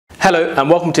Hello and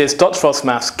welcome to this Dr. Frost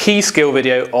Maths key skill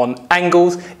video on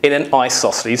angles in an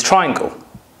isosceles triangle.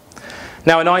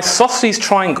 Now an isosceles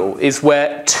triangle is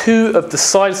where two of the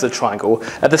sides of the triangle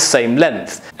are the same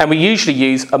length, and we usually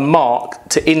use a mark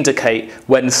to indicate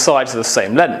when the sides are the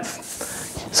same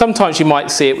length. Sometimes you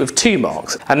might see it with two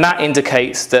marks, and that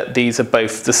indicates that these are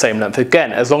both the same length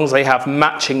again, as long as they have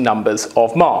matching numbers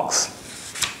of marks.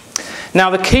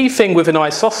 Now the key thing with an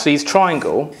isosceles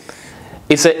triangle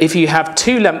is that if you have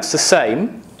two lengths the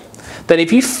same, then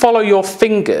if you follow your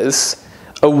fingers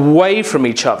away from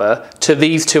each other to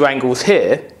these two angles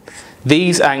here,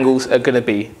 these angles are going to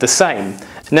be the same.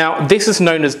 Now this is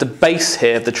known as the base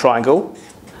here of the triangle,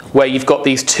 where you've got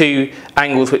these two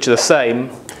angles which are the same,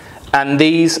 and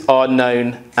these are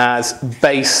known as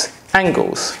base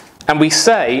angles. And we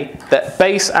say that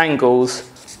base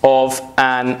angles of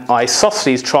an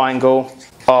isosceles triangle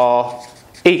are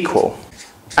equal.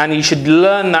 And you should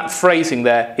learn that phrasing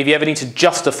there if you ever need to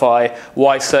justify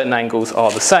why certain angles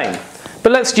are the same.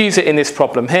 But let's use it in this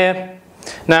problem here.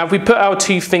 Now if we put our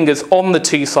two fingers on the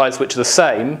two sides which are the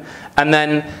same, and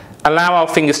then allow our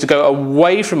fingers to go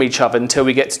away from each other until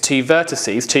we get to two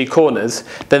vertices, two corners,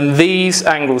 then these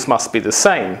angles must be the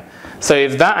same. So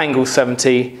if that angle is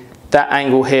 70, that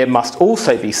angle here must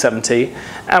also be 70,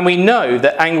 and we know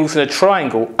that angles in a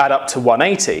triangle add up to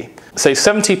 180. So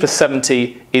 70 plus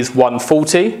 70 is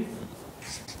 140,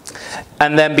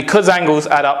 and then because angles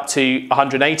add up to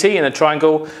 180 in a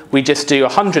triangle, we just do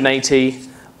 180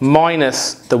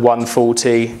 minus the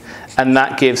 140, and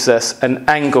that gives us an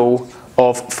angle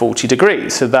of 40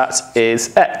 degrees, so that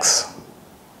is x.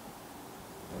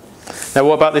 Now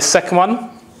what about this second one?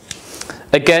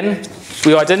 Again,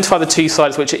 we identify the two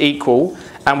sides which are equal,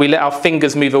 and we let our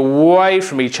fingers move away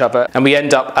from each other, and we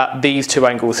end up at these two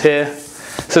angles here.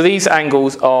 So these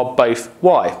angles are both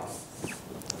y.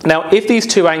 Now if these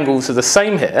two angles are the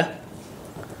same here,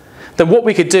 then what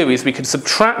we could do is we could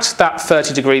subtract that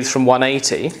 30 degrees from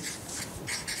 180,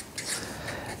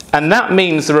 and that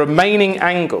means the remaining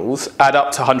angles add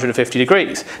up to 150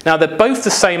 degrees. Now they're both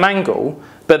the same angle,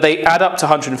 but they add up to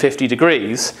 150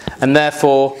 degrees, and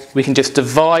therefore we can just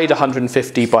divide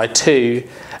 150 by 2,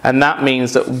 and that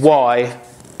means that y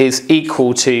is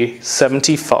equal to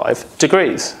 75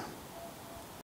 degrees.